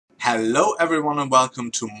Hello everyone and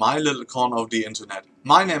welcome to my little corner of the internet.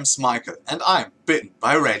 My name's Michael and I'm bitten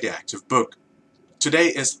by a radioactive bug. Today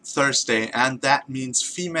is Thursday and that means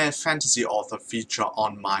female fantasy author feature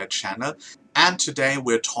on my channel, and today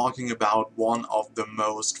we're talking about one of the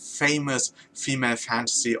most famous female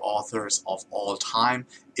fantasy authors of all time.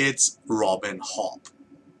 It's Robin Hobb.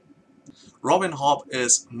 Robin Hobb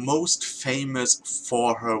is most famous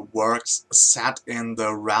for her works set in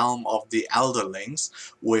the realm of the Elderlings,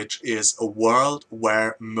 which is a world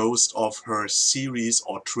where most of her series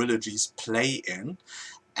or trilogies play in.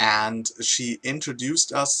 And she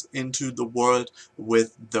introduced us into the world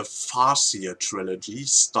with the Farseer trilogy,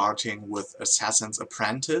 starting with Assassin's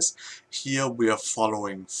Apprentice. Here we are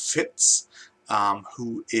following Fitz,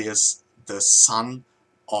 who is the son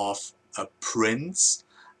of a prince,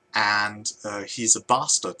 and he's a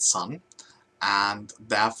bastard son, and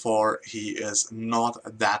therefore he is not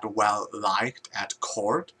that well liked at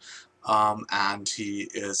court, and he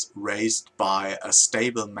is raised by a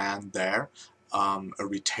stableman there, a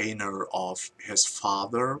retainer of his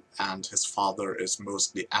father, and his father is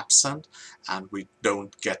mostly absent and we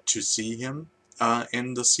don't get to see him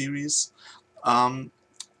in the series.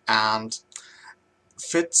 And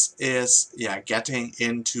Fitz is getting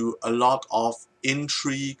into a lot of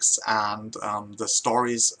intrigues, and the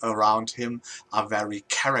stories around him are very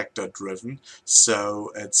character driven,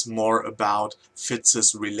 so it's more about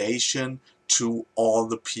Fitz's relation to all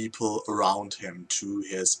the people around him, to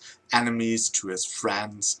his enemies, to his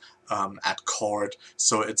friends at court.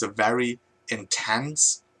 So it's a very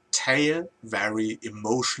intense tale, very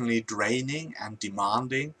emotionally draining and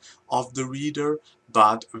demanding of the reader,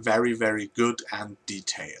 but very good and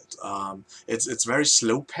detailed. It's very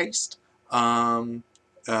slow paced in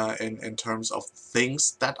terms of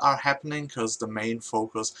things that are happening, because the main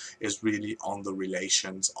focus is really on the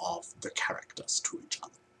relations of the characters to each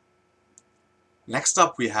other. Next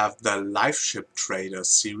up we have the Life Ship Trader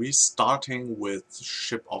series, starting with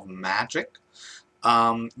Ship of Magic.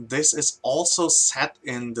 This is also set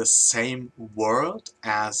in the same world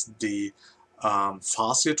as the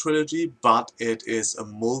Farseer trilogy, but it is a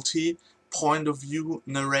multi-point of view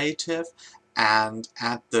narrative, and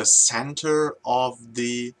at the center of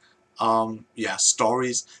the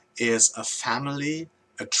stories is a family,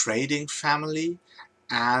 a trading family,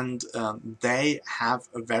 and they have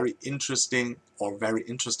a very interesting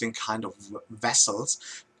kind of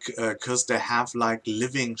vessels, because they have like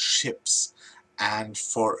living ships, and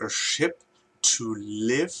for a ship to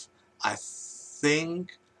live, I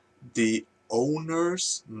think the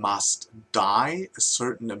owners must die, a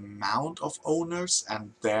certain amount of owners,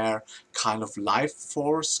 and their kind of life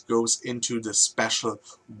force goes into the special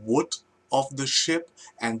wood of the ship,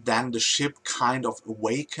 and then the ship kind of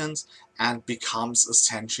awakens and becomes a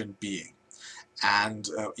sentient being. And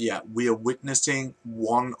we are witnessing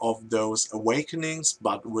one of those awakenings,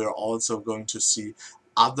 but we're also going to see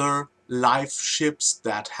other life ships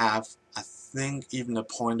that have, I think, even a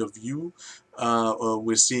point of view.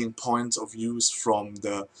 We're seeing points of views from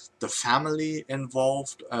the family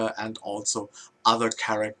involved, and also other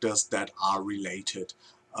characters that are related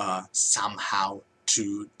somehow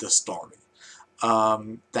to the story.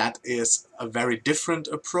 That is a very different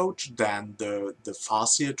approach than the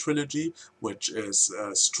Farseer trilogy, which is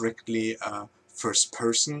strictly a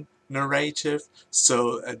first-person narrative,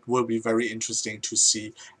 so it will be very interesting to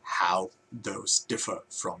see how those differ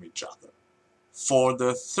from each other. For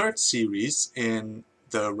the third series in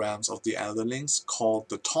the realms of the Elderlings, called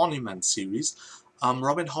the Tournament series,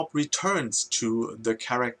 Robin Hobb returns to the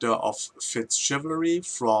character of Fitz Chivalry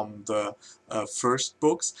from the first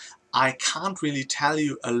books. I can't really tell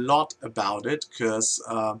you a lot about it, because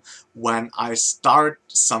when I start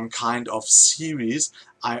some kind of series,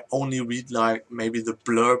 I only read like maybe the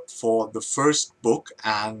blurb for the first book,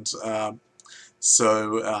 and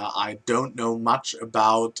so I don't know much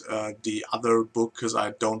about the other book, because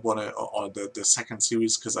I don't want to, or the second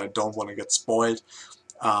series, because I don't want to get spoiled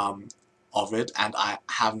of it, and I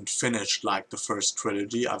haven't finished like the first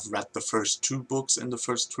trilogy. I've read the first two books in the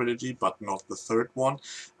first trilogy, but not the third one.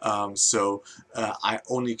 So I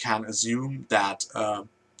only can assume that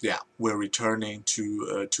we're returning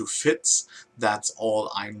to Fitz. That's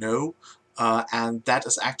all I know, and that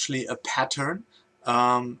is actually a pattern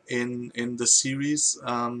in the series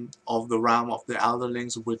of the realm of the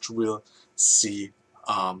Elderlings, which we'll see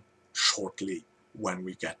shortly when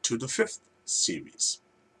we get to the fifth series.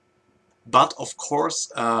 But of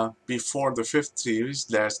course, before the fifth series,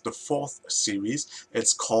 there's the fourth series.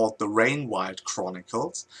 It's called the Rainwild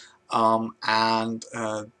Chronicles, and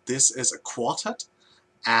this is a quartet,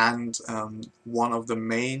 and one of the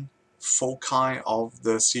main foci of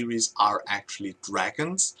the series are actually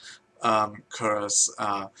dragons, because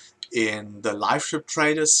in the Life Ship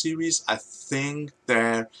Traders series, I think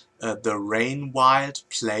there the Rain Wild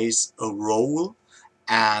plays a role,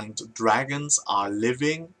 and dragons are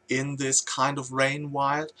living in this kind of rain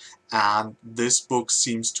wild, and this book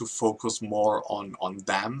seems to focus more on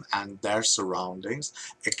them and their surroundings.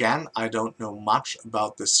 Again, I don't know much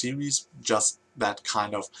about the series, just that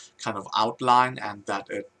kind of outline, and that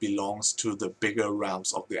it belongs to the bigger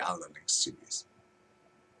realms of the Elderling series.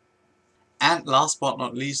 And last but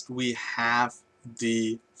not least, we have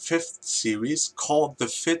the fifth series called the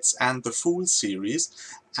Fitz and the Fool series,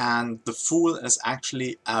 and the Fool is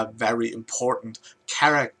actually a very important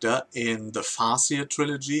character in the Farseer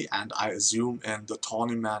trilogy, and I assume in the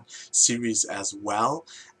Tawnyman series as well,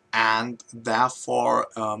 and therefore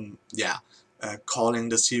calling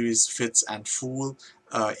the series Fitz and Fool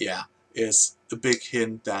is a big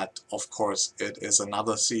hint that, of course, it is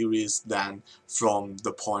another series than from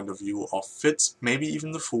the point of view of Fitz, maybe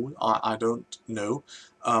even the Fool, I don't know.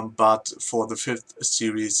 But for the fifth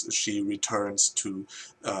series, she returns to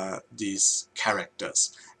these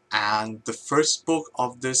characters. And the first book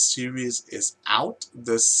of this series is out.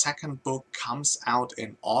 The second book comes out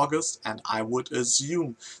in August, and I would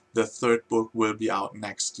assume the third book will be out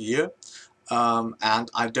next year.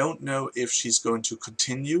 And I don't know if she's going to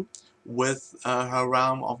continue with her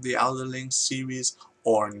Realm of the Elderling series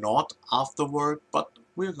or not afterward, but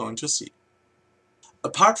we're going to see.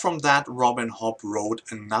 Apart from that, Robin Hobb wrote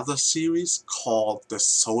another series called the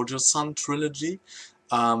Soldier Son Trilogy.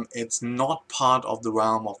 It's not part of the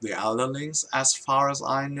Realm of the Elderlings as far as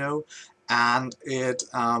I know, and it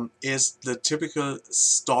is the typical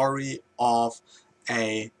story of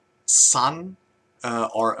a son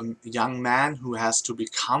or a young man who has to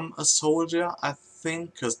become a soldier, I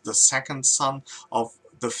think, because the second son of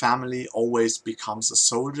the family always becomes a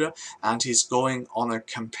soldier, and he's going on a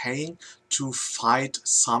campaign to fight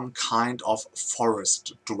some kind of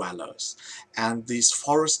forest dwellers. And these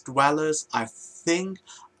forest dwellers, I think,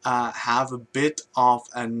 have a bit of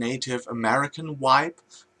a Native American vibe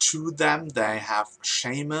to them. They have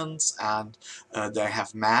shamans and they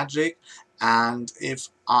have magic. And if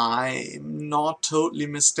I'm not totally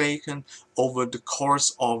mistaken, over the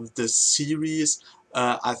course of the series,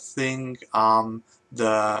 I think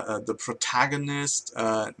the protagonist,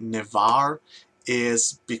 Nevar,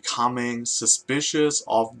 is becoming suspicious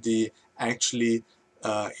of the actually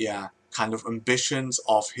kind of ambitions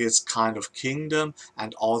of his kind of kingdom,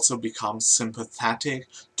 and also becomes sympathetic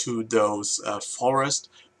to those forest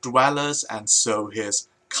dwellers, and so his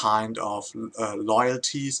kind of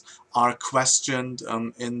loyalties are questioned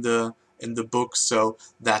in the book. So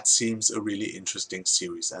that seems a really interesting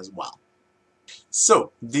series as well.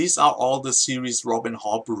 So these are all the series Robin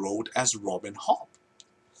Hobb wrote as Robin Hobb.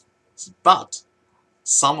 But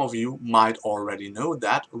some of you might already know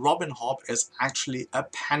that Robin Hobb is actually a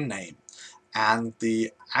pen name, and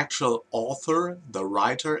the actual author, the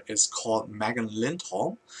writer, is called Megan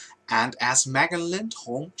Lindholm. And as Megan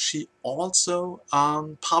Lindholm, she also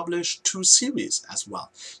published 2 series as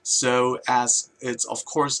well. So as it's of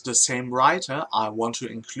course the same writer, I want to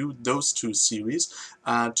include those 2 series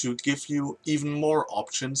to give you even more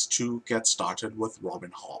options to get started with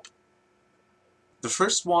Robin Hobb. The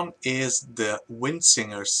first one is the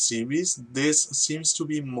Windsinger series. This seems to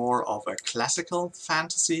be more of a classical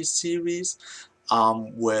fantasy series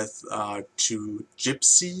with 2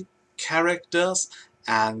 gypsy characters,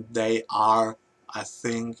 and they are, I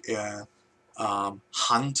think,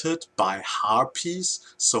 hunted by harpies.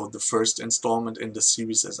 So the first installment in the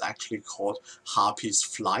series is actually called Harpy's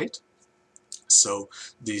Flight. So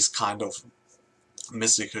these kind of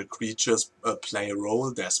mystical creatures play a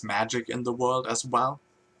role. There's magic in the world as well,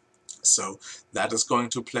 so that is going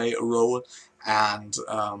to play a role. And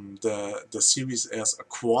the series is a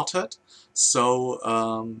quartet,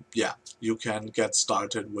 so yeah, you can get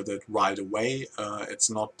started with it right away. It's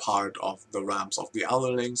not part of the Realms of the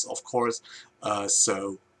Elderlings, of course,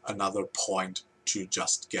 so another point to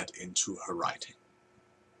just get into her writing.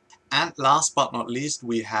 And last but not least,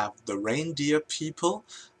 we have the Reindeer People,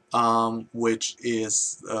 which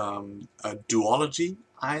is a duology,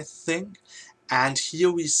 I think. And here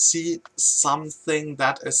we see something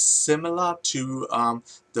that is similar to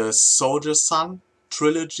the Soldier Son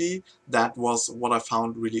trilogy. That was what I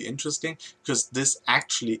found really interesting, because this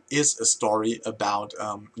actually is a story about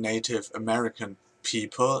Native American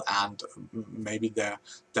people and maybe their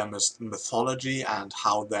mythology and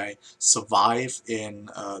how they survive in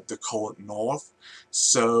the cold north.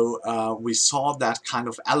 So we saw that kind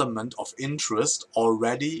of element of interest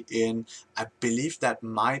already in, I believe that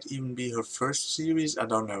might even be her first series. I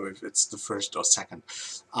don't know if it's the first or second.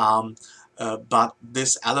 But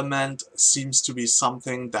this element seems to be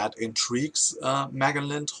something that intrigues Megan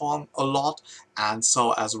Lindholm a lot, and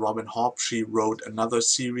so as Robin Hobb, she wrote another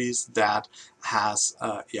series that has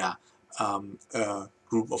a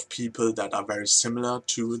group of people that are very similar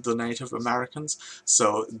to the Native Americans,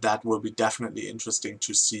 so that will be definitely interesting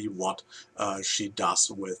to see what she does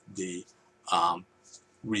with the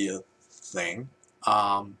real thing.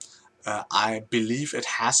 I believe it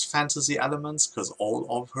has fantasy elements, because all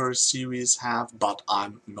of her series have, but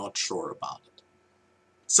I'm not sure about it.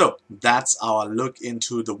 So that's our look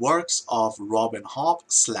into the works of Robin Hobb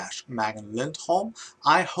 / Megan Lindholm.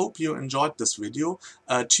 I hope you enjoyed this video.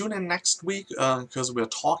 Tune in next week because we're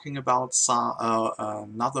talking about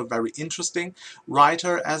another very interesting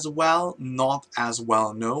writer as well, not as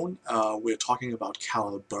well known. We're talking about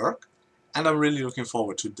Berg, and I'm really looking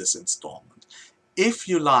forward to this installment. If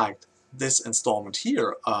you liked this installment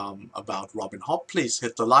here about Robin Hobb, please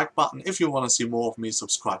hit the like button. If you want to see more of me,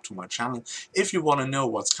 subscribe to my channel. If you want to know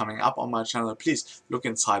what's coming up on my channel, please look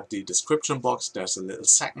inside the description box. There's a little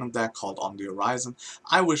segment there called On the Horizon.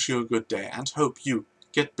 I wish you a good day and hope you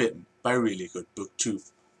get bitten by a really good book too.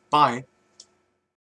 Bye!